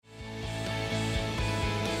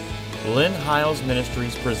Lynn Hiles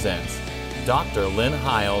Ministries presents Dr. Lynn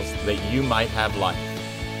Hiles, that you might have life.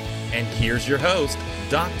 And here's your host,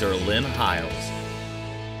 Dr. Lynn Hiles.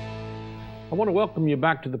 I want to welcome you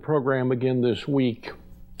back to the program again this week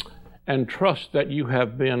and trust that you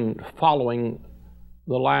have been following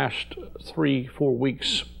the last 3-4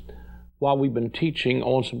 weeks while we've been teaching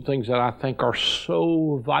on some things that I think are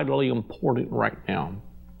so vitally important right now.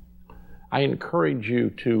 I encourage you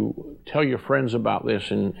to tell your friends about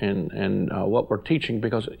this and what we're teaching,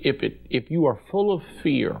 because if you are full of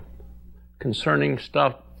fear concerning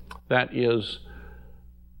stuff that is,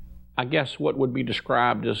 I guess, what would be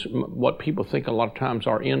described as what people think a lot of times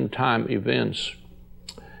are end time events,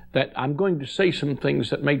 that I'm going to say some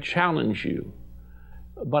things that may challenge you,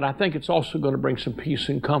 but I think it's also going to bring some peace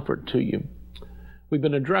and comfort to you. We've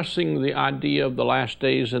been addressing the idea of the last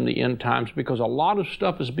days and the end times because a lot of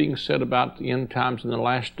stuff is being said about the end times and the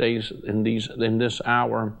last days in this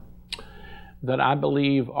hour that I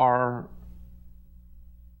believe are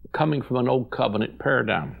coming from an old covenant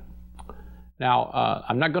paradigm. Now,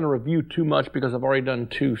 I'm not going to review too much because I've already done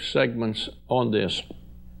 2 segments on this.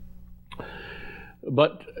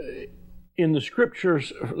 But in the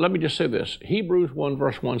scriptures, let me just say this. Hebrews 1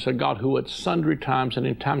 verse 1 said, God, who at sundry times and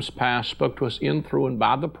in times past spoke to us in, through, and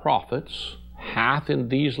by the prophets, hath in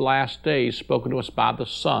these last days spoken to us by the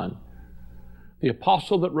Son. The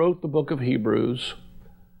apostle that wrote the book of Hebrews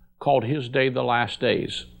called his day the last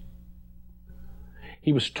days.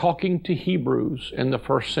 He was talking to Hebrews in the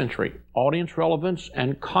first century. Audience relevance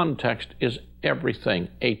and context is everything.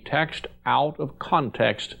 A text out of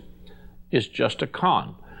context is just a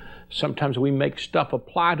con. Sometimes we make stuff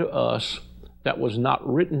apply to us that was not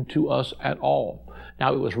written to us at all.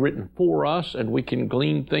 Now, it was written for us, and we can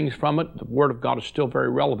glean things from it. The Word of God is still very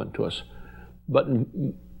relevant to us. But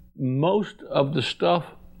most of the stuff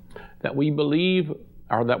that we believe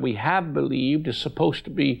or that we have believed is supposed to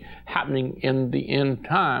be happening in the end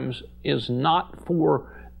times is not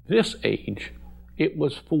for this age. It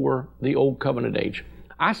was for the Old Covenant age.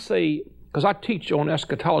 I say, because I teach on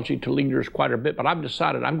eschatology to leaders quite a bit, but I've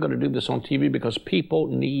decided I'm going to do this on TV because people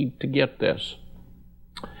need to get this.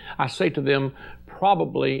 I say to them,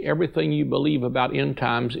 probably everything you believe about end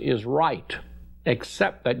times is right,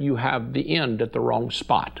 except that you have the end at the wrong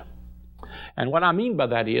spot. And what I mean by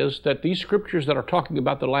that is that these scriptures that are talking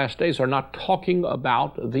about the last days are not talking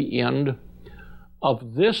about the end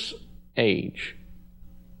of this age.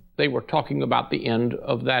 They were talking about the end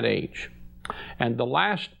of that age. And the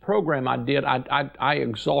last program I did, I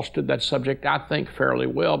exhausted that subject, I think, fairly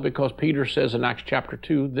well, because Peter says in Acts chapter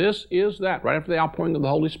 2, this is that, right after the outpouring of the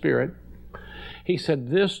Holy Spirit, he said,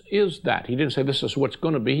 this is that. He didn't say this is what's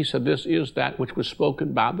going to be. He said, this is that which was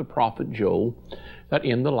spoken by the prophet Joel, that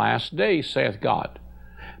in the last days, saith God.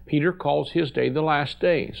 Peter calls his day the last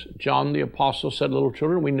days. John the Apostle said, little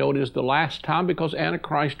children, we know it is the last time because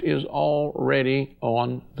Antichrist is already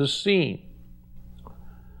on the scene.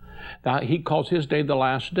 Now, he calls his day the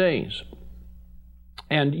last days.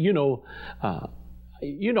 And,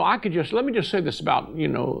 I could just, let me just say this about,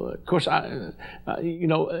 of course,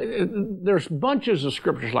 there's bunches of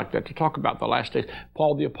scriptures like that to talk about the last days.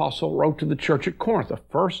 Paul the Apostle wrote to the church at Corinth, a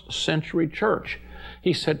first century church.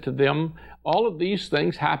 He said to them, all of these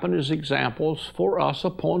things happen as examples for us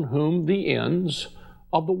upon whom the ends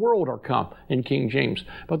of the world are come, in King James.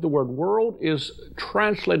 But the word world is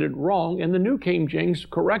translated wrong, and the New King James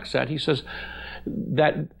corrects that. He says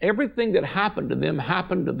that everything that happened to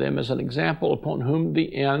them as an example upon whom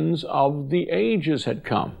the ends of the ages had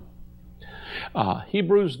come.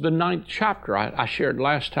 Hebrews, the 9th chapter, I shared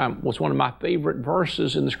last time, was one of my favorite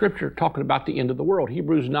verses in the scripture talking about the end of the world.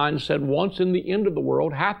 Hebrews 9 said, once in the end of the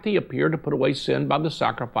world hath he appeared to put away sin by the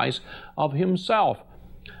sacrifice of himself.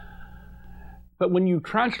 But when you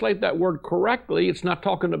translate that word correctly, it's not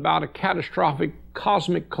talking about a catastrophic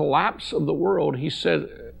cosmic collapse of the world. He's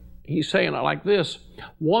saying it like this: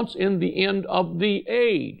 once in the end of the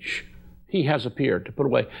age, he has appeared to put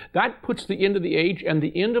away. That puts the end of the age and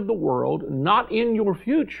the end of the world not in your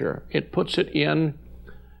future. It puts it in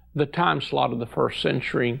the time slot of the first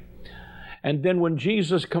century. And then when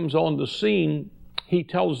Jesus comes on the scene, he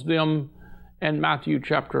tells them in Matthew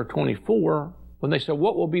chapter 24, when they say,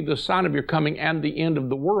 what will be the sign of your coming and the end of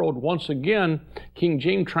the world? Once again, King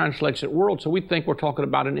James translates it world, so we think we're talking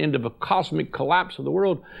about an end of a cosmic collapse of the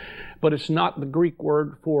world, but it's not the Greek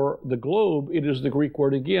word for the globe. It is the Greek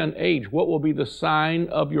word again, age. What will be the sign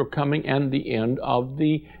of your coming and the end of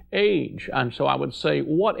the age? And so I would say,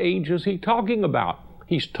 what age is he talking about?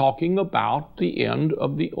 He's talking about the end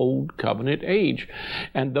of the Old Covenant age.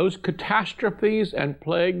 And those catastrophes and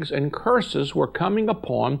plagues and curses were coming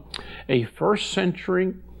upon a first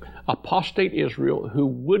century apostate Israel who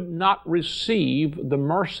would not receive the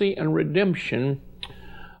mercy and redemption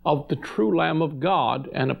of the true Lamb of God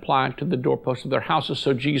and apply it to the doorposts of their houses.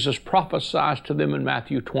 So Jesus prophesies to them in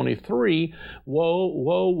Matthew 23, woe,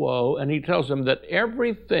 woe, woe, and he tells them that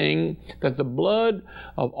everything that the blood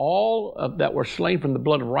of all that were slain from the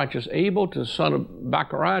blood of righteous Abel to the son of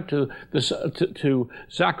Bachariah to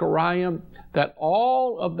Zechariah, that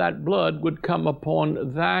all of that blood would come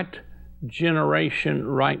upon that generation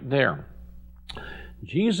right there.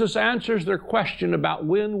 Jesus answers their question about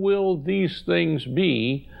when will these things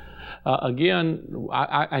be. Again,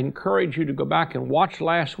 I encourage you to go back and watch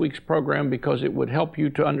last week's program because it would help you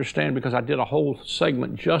to understand, because I did a whole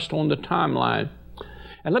segment just on the timeline.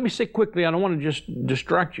 And let me say quickly, I don't want to just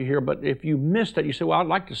distract you here, but if you missed it, you say, well, I'd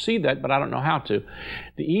like to see that, but I don't know how to.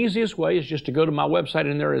 The easiest way is just to go to my website,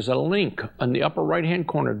 and there is a link in the upper right-hand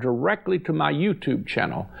corner directly to my YouTube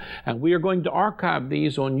channel. And we are going to archive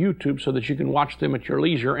these on YouTube so that you can watch them at your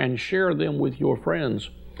leisure and share them with your friends.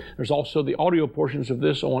 There's also the audio portions of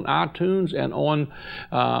this on iTunes and on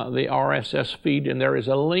the RSS feed, and there is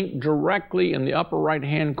a link directly in the upper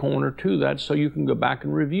right-hand corner to that so you can go back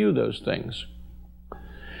and review those things.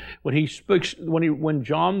 When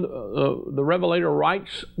John the Revelator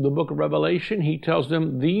writes the book of Revelation, he tells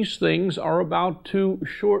them these things are about to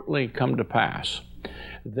shortly come to pass.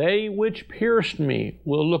 They which pierced me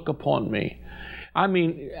will look upon me. I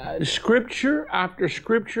mean, scripture after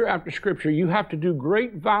scripture after scripture. You have to do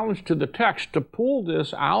great violence to the text to pull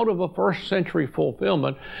this out of a first century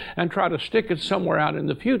fulfillment and try to stick it somewhere out in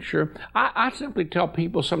the future. I simply tell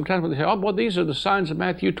people sometimes when they say, oh, boy, these are the signs of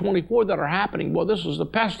Matthew 24 that are happening. Well, this is the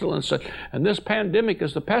pestilence, and this pandemic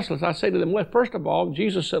is the pestilence. I say to them, well, first of all,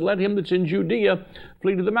 Jesus said, let him that's in Judea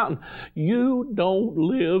flee to the mountain. You don't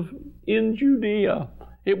live in Judea.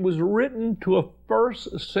 It was written to a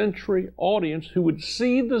first century audience who would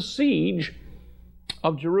see the siege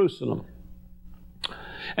of Jerusalem.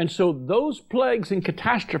 And so those plagues and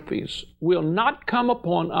catastrophes will not come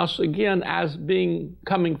upon us again as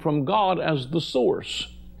coming from God as the source.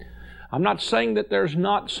 I'm not saying that there's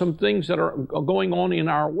not some things that are going on in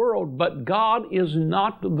our world, but God is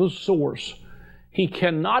not the source. He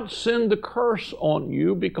cannot send the curse on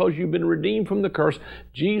you because you've been redeemed from the curse,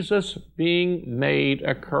 Jesus being made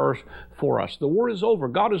a curse for us. The war is over.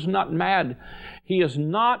 God is not mad. He is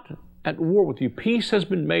not at war with you. Peace has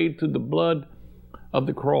been made through the blood of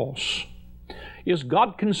the cross. Is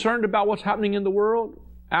God concerned about what's happening in the world?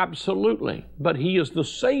 Absolutely. But He is the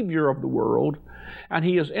Savior of the world, and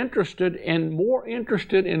He is more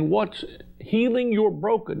interested in what's healing your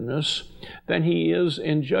brokenness than He is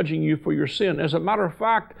in judging you for your sin. As a matter of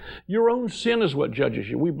fact, your own sin is what judges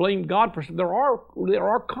you. We blame God for sin. There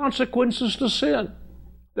are consequences to sin.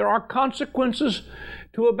 There are consequences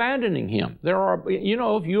to abandoning Him.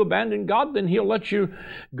 If you abandon God, then He'll let you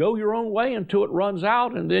go your own way until it runs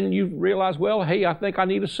out, and then you realize, well, hey, I think I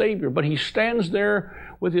need a Savior. But He stands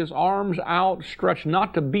there with His arms outstretched,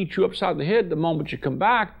 not to beat you upside the head the moment you come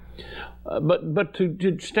back, but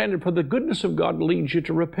to stand for the goodness of God leads you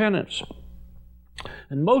to repentance.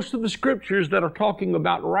 And most of the scriptures that are talking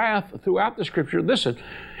about wrath throughout the scripture, listen,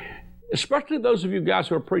 especially those of you guys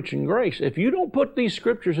who are preaching grace, if you don't put these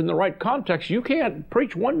scriptures in the right context, you can't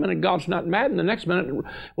preach one minute God's not mad, and the next minute,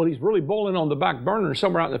 well, He's really boiling on the back burner, and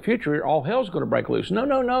somewhere out in the future, all hell's going to break loose.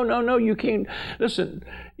 No, you can't. Listen,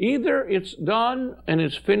 either it's done and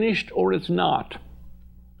it's finished, or it's not.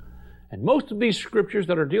 And most of these scriptures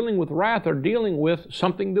that are dealing with wrath are dealing with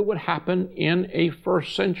something that would happen in a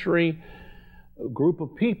first century group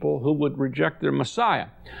of people who would reject their Messiah.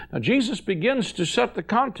 Now, Jesus begins to set the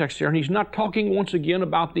context here, and He's not talking once again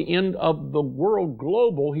about the end of the world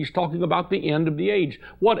global. He's talking about the end of the age.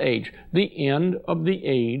 What age? The end of the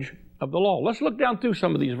age of the law. Let's look down through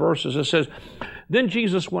some of these verses. It says, then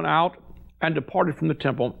Jesus went out and departed from the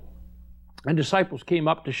temple, and disciples came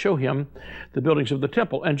up to show Him the buildings of the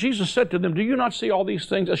temple. And Jesus said to them, do you not see all these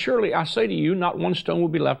things? Surely I say to you, not one stone will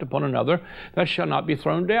be left upon another that shall not be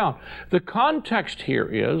thrown down. The context here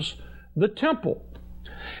is the temple.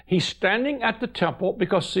 He's standing at the temple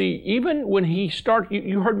because, see, even when He started,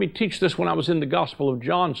 you heard me teach this when I was in the Gospel of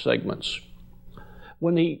John segments.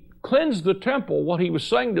 When He cleansed the temple, what He was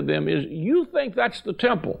saying to them is, you think that's the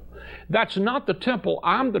temple. That's not the temple.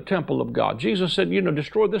 I'm the temple of God. Jesus said,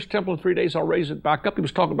 destroy this temple in 3 days, I'll raise it back up. He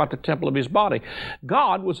was talking about the temple of His body.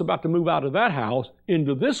 God was about to move out of that house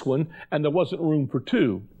into this one, and there wasn't room for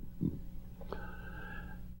two.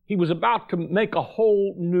 He was about to make a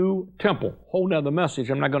whole new temple. Whole nother message.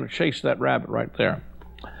 I'm not going to chase that rabbit right there.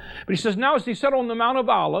 But he says, now as he sat on the Mount of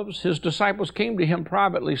Olives, his disciples came to him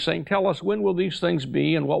privately, saying, tell us, when will these things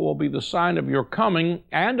be, and what will be the sign of your coming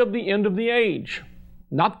and of the end of the age?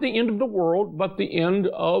 Not the end of the world, but the end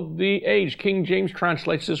of the age. King James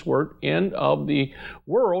translates this word, end of the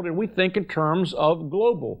world, and we think in terms of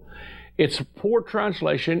global. It's a poor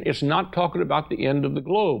translation. It's not talking about the end of the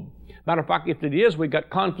globe. Matter of fact, if it is, we've got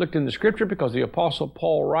conflict in the Scripture, because the Apostle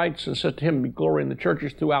Paul writes and says to him, be glory in the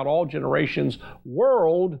churches throughout all generations,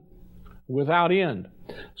 world without end.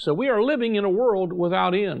 So we are living in a world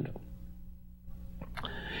without end.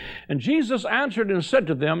 And Jesus answered and said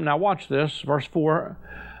to them, now watch this, verse 4,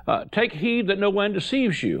 take heed that no one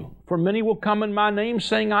deceives you, for many will come in my name,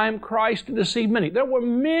 saying, I am Christ, and deceive many. There were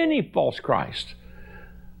many false Christs.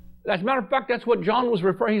 As a matter of fact, that's what John was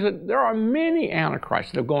referring. He said, there are many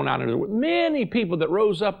antichrists that have gone out into the world. Many people that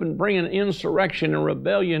rose up and bring an insurrection and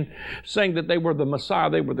rebellion, saying that they were the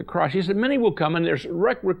Messiah, they were the Christ. He said, many will come, and there's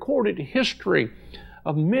recorded history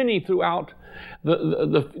of many throughout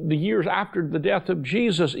the years after the death of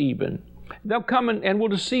Jesus even. They'll come and will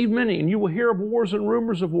deceive many, and you will hear of wars and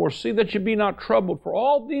rumors of wars. See that you be not troubled, for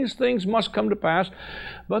all these things must come to pass,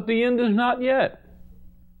 but the end is not yet.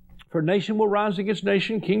 For nation will rise against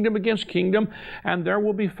nation, kingdom against kingdom, and there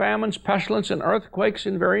will be famines, pestilence, and earthquakes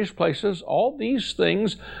in various places. All these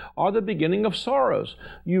things are the beginning of sorrows.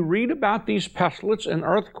 You read about these pestilence and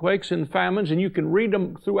earthquakes and famines, and you can read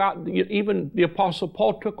them throughout. Even the Apostle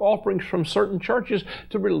Paul took offerings from certain churches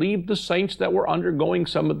to relieve the saints that were undergoing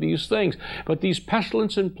some of these things. But these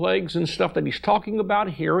pestilence and plagues and stuff that he's talking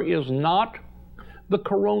about here is not the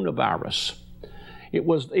coronavirus. It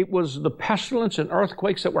was the pestilence and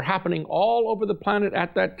earthquakes that were happening all over the planet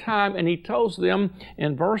at that time, and he tells them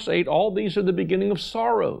in verse 8, all these are the beginning of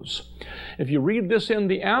sorrows. If you read this in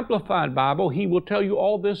the Amplified Bible, he will tell you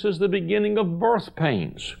all this is the beginning of birth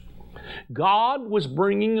pains. God was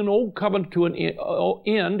bringing an old covenant to an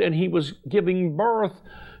end, and he was giving birth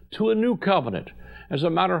to a new covenant. As a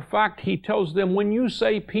matter of fact, he tells them, when you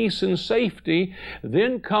say peace and safety,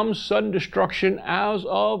 then comes sudden destruction as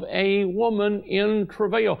of a woman in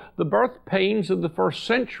travail. The birth pains of the first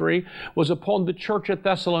century was upon the church at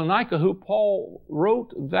Thessalonica, who Paul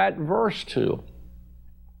wrote that verse to.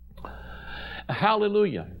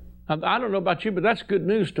 Hallelujah. I don't know about you, but that's good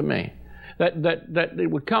news to me. That it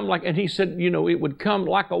would come like, and he said, it would come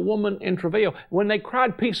like a woman in travail. When they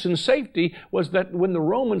cried peace and safety was that when the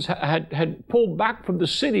Romans had pulled back from the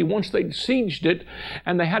city, once they'd sieged it,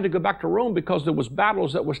 and they had to go back to Rome because there was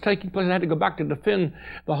battles that was taking place, they had to go back to defend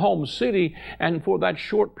the home city, and for that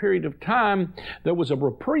short period of time, there was a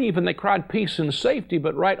reprieve, and they cried peace and safety,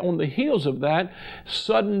 but right on the heels of that,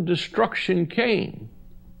 sudden destruction came.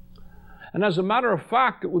 And as a matter of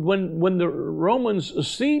fact, when the Romans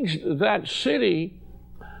sieged that city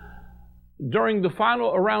during the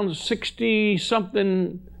final around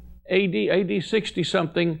 60-something AD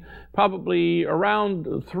 60-something, probably around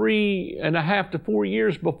 3.5 to 4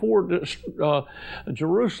 years before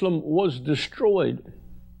Jerusalem was destroyed,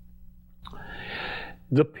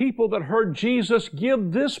 the people that heard Jesus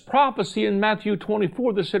give this prophecy in Matthew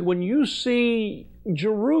 24 that said, when you see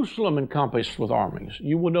Jerusalem encompassed with armies,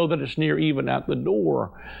 you will know that it's near, even at the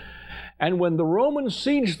door. And when the Romans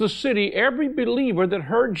sieged the city, every believer that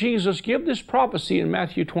heard Jesus give this prophecy in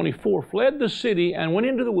Matthew 24 fled the city and went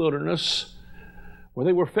into the wilderness, where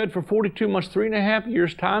they were fed for 42 months, 3.5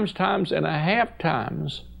 years, times and a half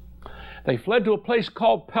times. They fled to a place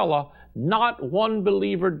called Pella. Not one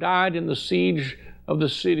believer died in the siege of the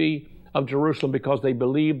city of Jerusalem, because they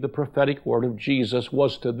believed the prophetic word of Jesus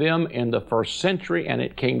was to them in the first century, and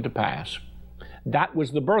it came to pass. That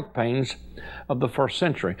was the birth pains of the first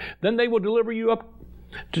century. Then they will deliver you up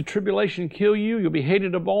to tribulation, kill you. You'll be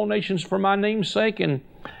hated of all nations for my name's sake, and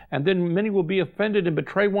then many will be offended and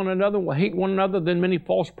betray one another, will hate one another. Then many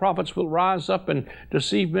false prophets will rise up and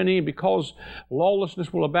deceive many, and because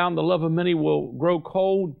lawlessness will abound, the love of many will grow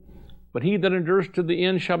cold. But he that endures to the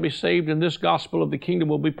end shall be saved, and this gospel of the kingdom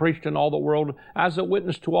will be preached in all the world as a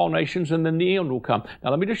witness to all nations, and then the end will come. Now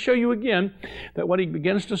let me just show you again that what he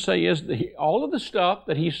begins to say is that all of the stuff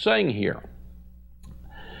that he's saying here,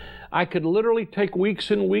 I could literally take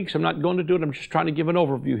weeks and weeks. I'm not going to do it. I'm just trying to give an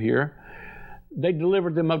overview here. They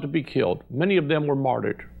delivered them up to be killed. Many of them were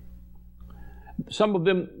martyred. Some of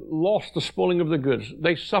them lost the spoiling of the goods.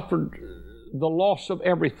 They suffered the loss of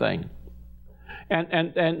everything.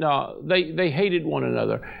 And they hated one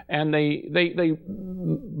another, and they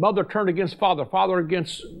mother turned against father, father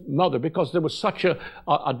against mother, because there was such a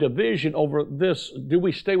division over this. Do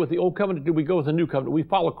we stay with the old covenant? Do we go with the new covenant? Do we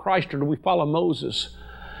follow Christ, or do we follow Moses?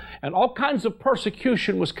 And all kinds of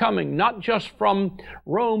persecution was coming, not just from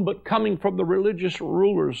Rome, but coming from the religious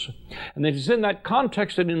rulers. And it is in that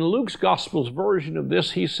context that in Luke's Gospel's version of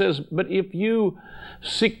this, he says, but if you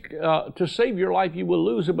seek to save your life, you will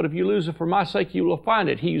lose it. But if you lose it for my sake, you will find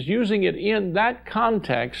it. He's using it in that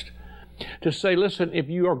context to say, listen, if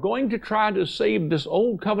you are going to try to save this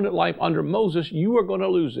old covenant life under Moses, you are going to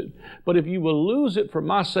lose it. But if you will lose it for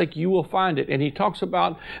my sake, you will find it. And he talks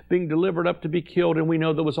about being delivered up to be killed, and we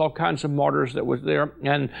know there was all kinds of martyrs that was there.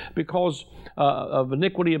 And because of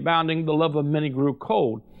iniquity abounding, the love of many grew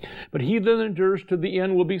cold. But he that endures to the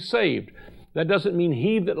end will be saved. That doesn't mean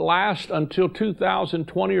he that lasts until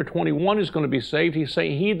 2020 or 21 is going to be saved. He's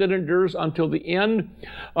saying he that endures until the end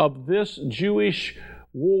of this Jewish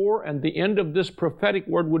war and the end of this prophetic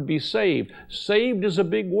word would be saved. Saved is a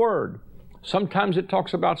big word. Sometimes it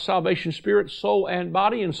talks about salvation, spirit, soul, and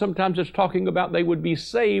body, and sometimes it's talking about they would be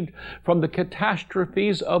saved from the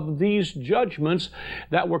catastrophes of these judgments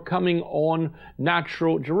that were coming on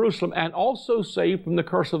natural Jerusalem, and also saved from the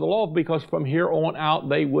curse of the law, because from here on out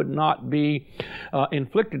they would not be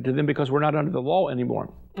inflicted to them, because we're not under the law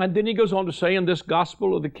anymore. And then he goes on to say, and this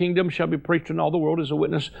gospel of the kingdom shall be preached in all the world as a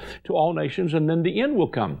witness to all nations, and then the end will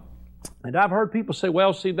come. And I've heard people say,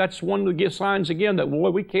 well, see, that's one of the signs again that, boy,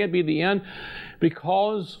 we can't be the end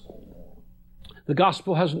because the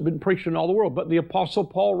gospel hasn't been preached in all the world. But the Apostle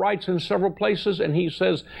Paul writes in several places, and he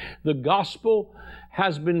says, the gospel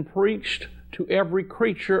has been preached to every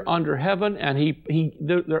creature under heaven. And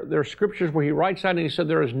there are scriptures where he writes that, and he said,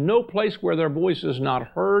 there is no place where their voice is not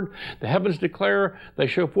heard. The heavens declare, they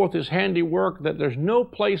show forth his handiwork, that there's no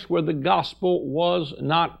place where the gospel was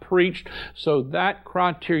not preached. So that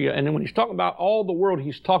criteria, and then when he's talking about all the world,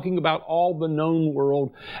 he's talking about all the known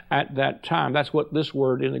world at that time. That's what this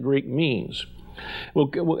word in the Greek means.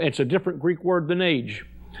 Well, it's a different Greek word than age.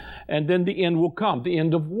 And then the end will come. The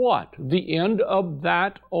end of what? The end of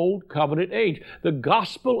that old covenant age. The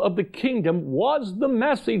gospel of the kingdom was the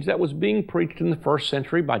message that was being preached in the first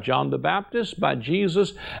century by John the Baptist, by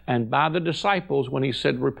Jesus, and by the disciples when he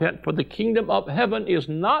said, repent, for the kingdom of heaven is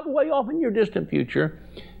not way off in your distant future.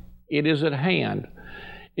 It is at hand.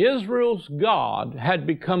 Israel's God had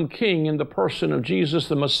become king in the person of Jesus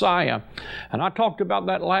the Messiah. And I talked about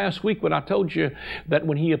that last week when I told you that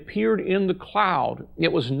when he appeared in the cloud,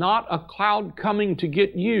 it was not a cloud coming to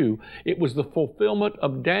get you. It was the fulfillment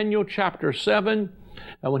of Daniel chapter 7.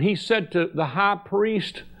 And when he said to the high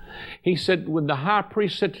priest, he said, when the high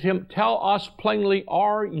priest said to him, tell us plainly,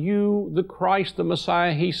 are you the Christ, the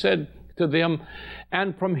Messiah? He said to them,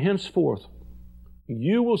 and from henceforth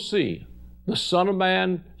you will see the Son of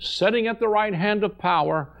Man sitting at the right hand of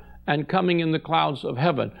power and coming in the clouds of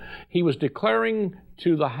heaven. He was declaring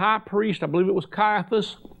to the high priest, I believe it was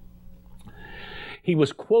Caiaphas, he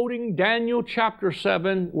was quoting Daniel chapter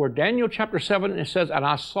 7, where Daniel chapter 7, it says, and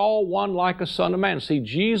I saw one like a son of man. See,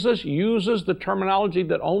 Jesus uses the terminology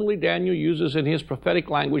that only Daniel uses in his prophetic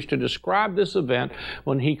language to describe this event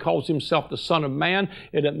when he calls himself the Son of Man.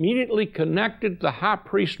 It immediately connected the high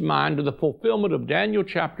priest's mind to the fulfillment of Daniel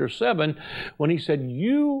chapter 7 when he said,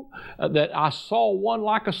 that I saw one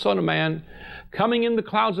like a son of man coming in the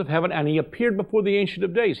clouds of heaven, and he appeared before the Ancient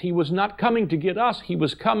of Days. He was not coming to get us. He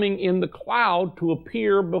was coming in the cloud to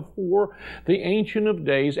appear before the Ancient of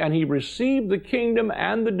Days, and he received the kingdom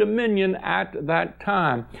and the dominion at that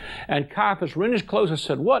time. And Caiaphas rent his clothes and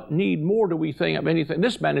said, what need more do we think of anything?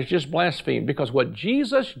 This man is just blasphemed, because what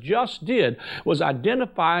Jesus just did was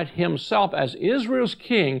identified himself as Israel's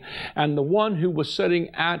king and the one who was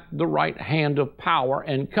sitting at the right hand of power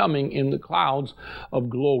and coming in the clouds of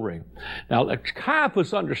glory. Now,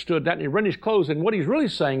 Caiaphas understood that, and he rent his clothes, and what he's really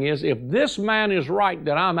saying is, if this man is right,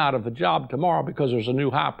 then I'm out of a job tomorrow, because there's a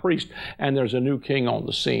new high priest and there's a new king on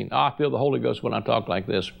the scene. I feel the Holy Ghost when I talk like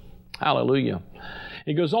this. Hallelujah.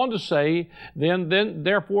 He goes on to say, then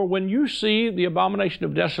therefore, when you see the abomination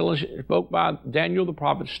of desolation spoke by Daniel the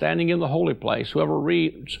prophet standing in the holy place, whoever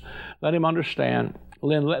reads, let him understand.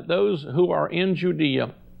 Then let those who are in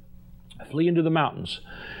Judea flee into the mountains.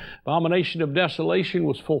 Abomination of desolation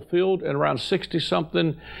was fulfilled in around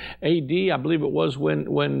 60-something A.D. I believe it was when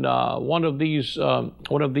one of these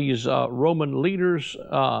Roman leaders,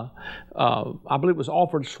 I believe it was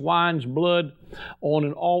offered swine's blood on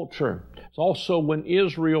an altar. It's also when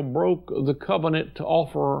Israel broke the covenant to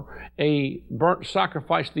offer a burnt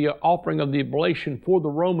sacrifice. The offering of the oblation for the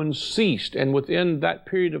Romans ceased, and within that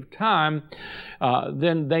period of time,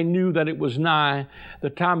 then they knew that it was nigh. The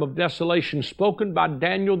time of desolation spoken by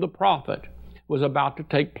Daniel the prophet was about to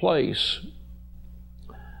take place.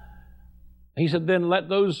 He said, then let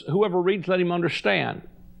those, whoever reads, let him understand.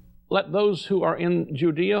 let those who are in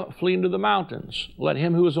Judea flee into the mountains. Let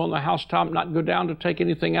him who is on the housetop not go down to take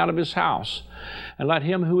anything out of his house. And let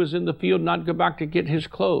him who is in the field not go back to get his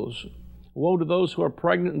clothes. Woe to those who are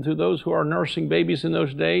pregnant and to those who are nursing babies in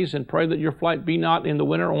those days, and pray that your flight be not in the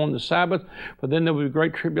winter or on the Sabbath, for then there will be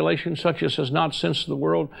great tribulation, such as has not since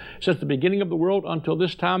the beginning of the world until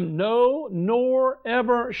this time, no, nor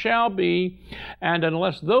ever shall be. And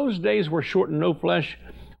unless those days were shortened, no flesh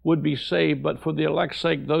would be saved, but for the elect's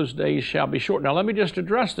sake those days shall be shortened. Now let me just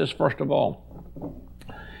address this first of all.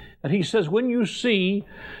 And he says, when you see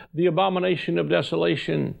the abomination of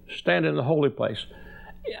desolation stand in the holy place,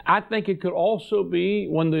 I think it could also be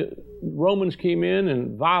when the Romans came in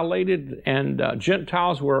and violated, and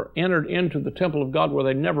Gentiles were entered into the temple of God where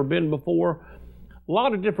they'd never been before. A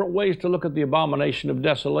lot of different ways to look at the abomination of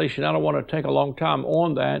desolation. I don't want to take a long time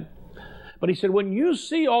on that. But he said, when you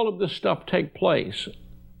see all of this stuff take place,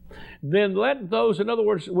 then let those, in other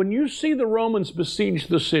words, when you see the Romans besiege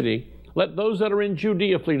the city, let those that are in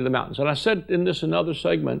Judea flee to the mountains. And I said in this another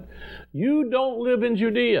segment, you don't live in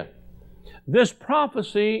Judea. This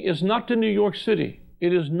prophecy is not to New York City.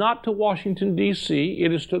 It is not to Washington, D.C.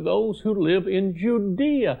 It is to those who live in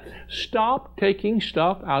Judea. Stop taking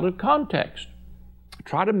stuff out of context.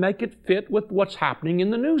 Try to make it fit with what's happening in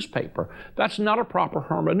the newspaper. That's not a proper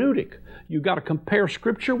hermeneutic. You've got to compare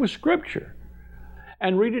Scripture with Scripture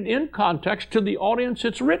and read it in context to the audience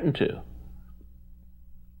it's written to.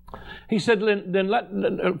 He said, then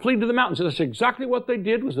flee to the mountains. And that's exactly what they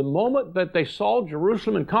did. Was the moment that they saw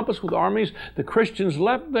Jerusalem encompassed with armies, the Christians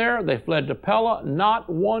left there. They fled to Pella. Not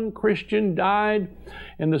one Christian died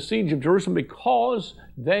in the siege of Jerusalem because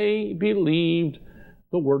they believed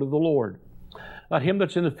the word of the Lord. Let him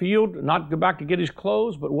that's in the field not go back to get his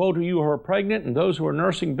clothes, but woe to you who are pregnant and those who are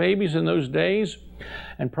nursing babies in those days.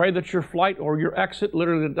 And pray that your flight or your exit,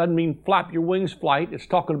 literally it doesn't mean flap your wings flight. It's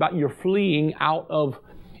talking about your fleeing out of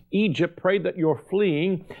Egypt. Pray that your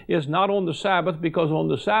fleeing is not on the Sabbath, because on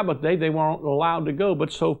the Sabbath day they weren't allowed to go,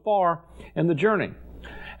 but so far in the journey.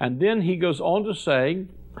 And then he goes on to say,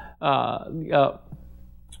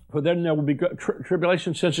 for then there will be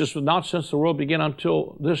tribulation, since this was not since the world began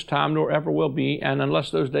until this time, nor ever will be. And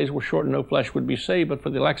unless those days were shortened, no flesh would be saved. But for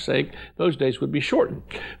the elect's sake, those days would be shortened.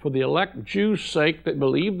 For the elect Jews' sake that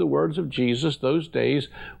believe the words of Jesus, those days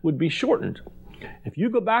would be shortened. If you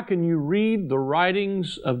go back and you read the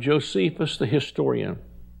writings of Josephus the historian,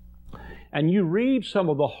 and you read some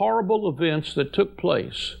of the horrible events that took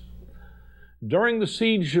place during the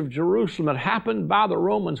siege of Jerusalem, it happened by the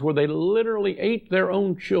Romans, where they literally ate their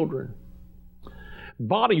own children.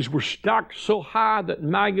 Bodies were stacked so high that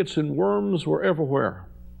maggots and worms were everywhere.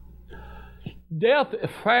 Death,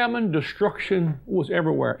 famine, destruction was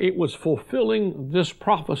everywhere. It was fulfilling this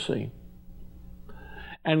prophecy.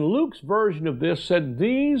 And Luke's version of this said,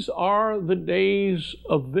 these are the days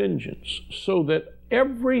of vengeance, so that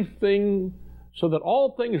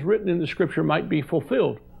all things written in the Scripture might be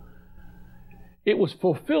fulfilled. It was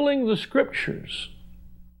fulfilling the Scriptures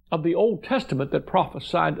of the Old Testament that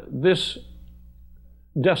prophesied this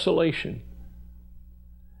desolation.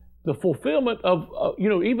 The fulfillment of,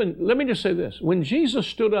 let me just say this. When Jesus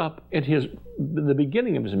stood up at the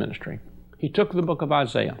beginning of his ministry, he took the book of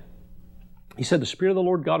Isaiah. He said, the Spirit of the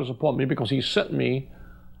Lord God is upon me, because he sent me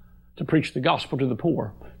to preach the gospel to the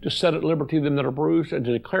poor, to set at liberty them that are bruised, and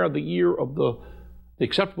to declare the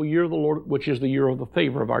acceptable year of the Lord, which is the year of the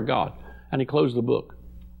favor of our God. And he closed the book.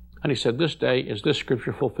 And he said, this day is this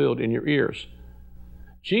Scripture fulfilled in your ears.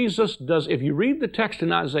 Jesus does, if you read the text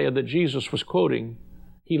in Isaiah that Jesus was quoting,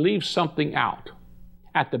 he leaves something out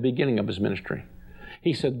at the beginning of his ministry.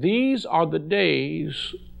 He said, these are the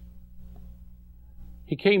days.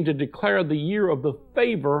 He came to declare the year of the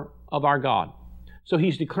favor of our God. So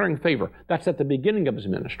he's declaring favor. That's at the beginning of his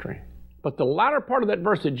ministry. But the latter part of that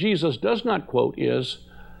verse that Jesus does not quote is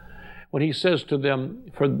when he says to them,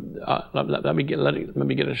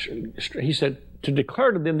 he said, to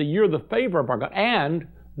declare to them the year of the favor of our God and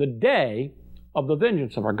the day of the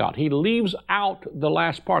vengeance of our God. He leaves out the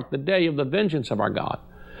last part, the day of the vengeance of our God.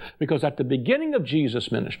 Because at the beginning of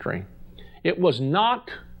Jesus' ministry, it was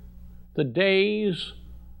not the days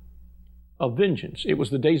of vengeance. It was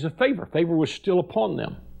the days of favor. Favor was still upon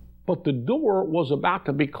them. But the door was about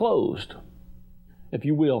to be closed, if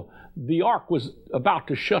you will. The ark was about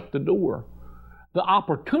to shut the door. The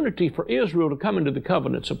opportunity for Israel to come into the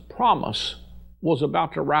covenants of promise was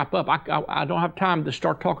about to wrap up. I don't have time to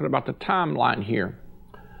start talking about the timeline here.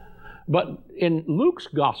 But in Luke's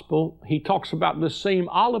gospel, he talks about the same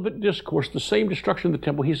Olivet discourse, the same destruction of the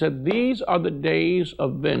temple. He said, these are the days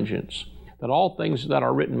of vengeance. that all things that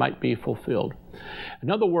are written might be fulfilled.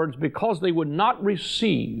 In other words, because they would not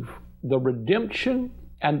receive the redemption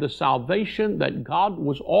and the salvation that God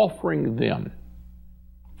was offering them,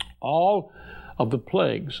 all of the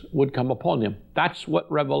plagues would come upon them. That's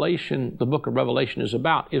what Revelation, the book of Revelation, is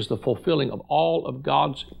about, is the fulfilling of all of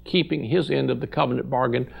God's keeping his end of the covenant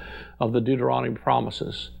bargain of the Deuteronomy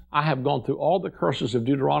promises. I have gone through all the curses of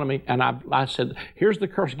Deuteronomy, and I said, here's the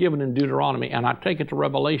curse given in Deuteronomy, and I take it to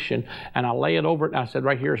Revelation, and I lay it over it, and I said,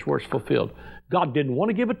 right here is where it's fulfilled. God didn't want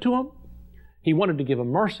to give it to them. He wanted to give them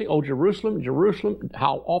mercy. Oh, Jerusalem, Jerusalem,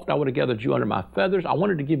 how oft I would have gathered you under my feathers. I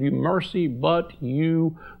wanted to give you mercy, but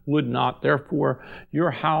you would not. Therefore,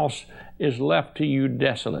 your house is left to you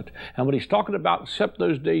desolate. And when he's talking about, except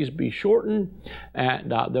those days be shortened,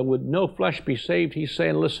 and there would no flesh be saved, he's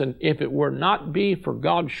saying, listen, if it were not be for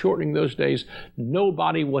God shortening those days,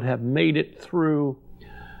 nobody would have made it through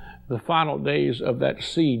the final days of that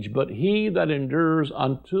siege. But he that endures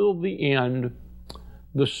until the end,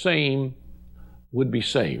 the same would be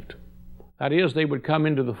saved. That is, they would come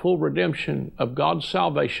into the full redemption of God's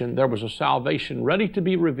salvation. There was a salvation ready to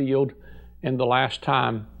be revealed in the last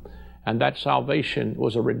time, and that salvation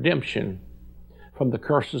was a redemption from the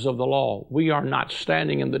curses of the law. We are not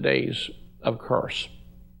standing in the days of curse.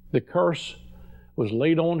 The curse was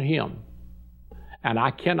laid on him, and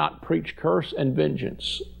I cannot preach curse and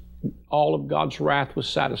vengeance. All of God's wrath was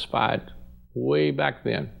satisfied way back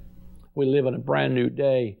then. We live in a brand new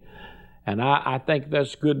day. And I think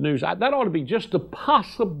that's good news. That ought to be just a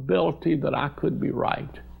possibility that I could be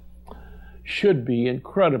right. Should be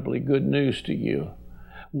incredibly good news to you.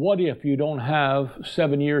 What if you don't have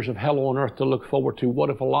 7 years of hell on earth to look forward to?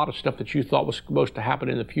 What if a lot of stuff that you thought was supposed to happen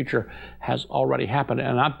in the future has already happened?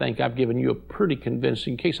 And I think I've given you a pretty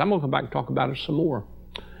convincing case. I'm going to come back and talk about it some more.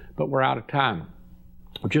 But we're out of time.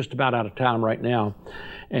 We're just about out of time right now.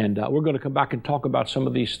 And we're going to come back and talk about some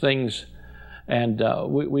of these things. And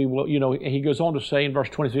we will, he goes on to say in verse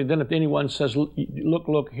 23, then if anyone says,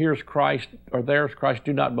 look, here's Christ, or there's Christ,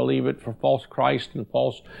 do not believe it, for false Christ and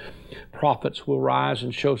false prophets will rise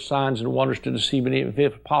and show signs and wonders to deceive, and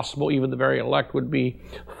if possible, even the very elect would be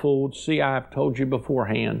fooled. See, I have told you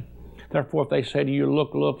beforehand. Therefore, if they say to you,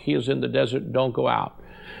 look, he is in the desert, don't go out.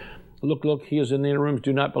 Look, he is in the inner rooms,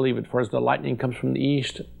 do not believe it, for as the lightning comes from the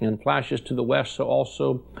east and flashes to the west, so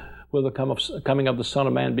also will the coming of the Son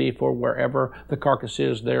of Man be, for wherever the carcass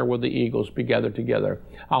is, there will the eagles be gathered together.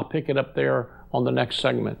 I'll pick it up there on the next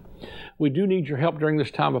segment. We do need your help during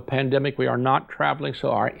this time of pandemic. We are not traveling,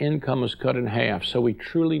 so our income is cut in half. So we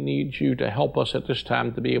truly need you to help us at this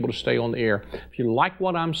time to be able to stay on the air. If you like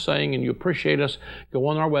what I'm saying and you appreciate us, go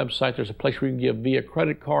on our website. There's a place where you can give via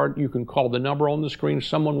credit card. You can call the number on the screen.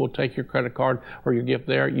 Someone will take your credit card or your gift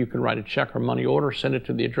there. You can write a check or money order, send it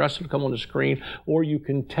to the address that will come on the screen, or you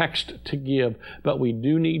can text to give. But we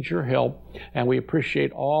do need your help, and we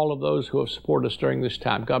appreciate all of those who have supported us during this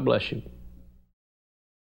time. God bless you.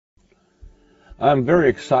 I'm very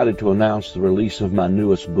excited to announce the release of my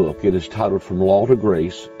newest book. It is titled From Law to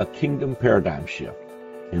Grace, A Kingdom Paradigm Shift.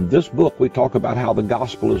 In this book, we talk about how the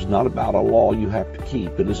gospel is not about a law you have to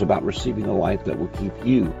keep. It is about receiving a life that will keep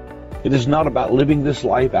you. It is not about living this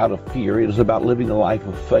life out of fear. It is about living a life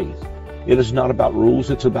of faith. It is not about rules.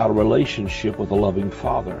 It's about a relationship with a loving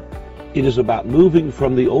Father. It is about moving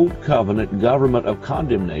from the old covenant government of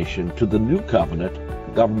condemnation to the new covenant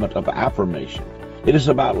government of affirmation. It is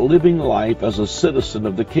about living life as a citizen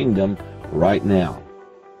of the kingdom right now.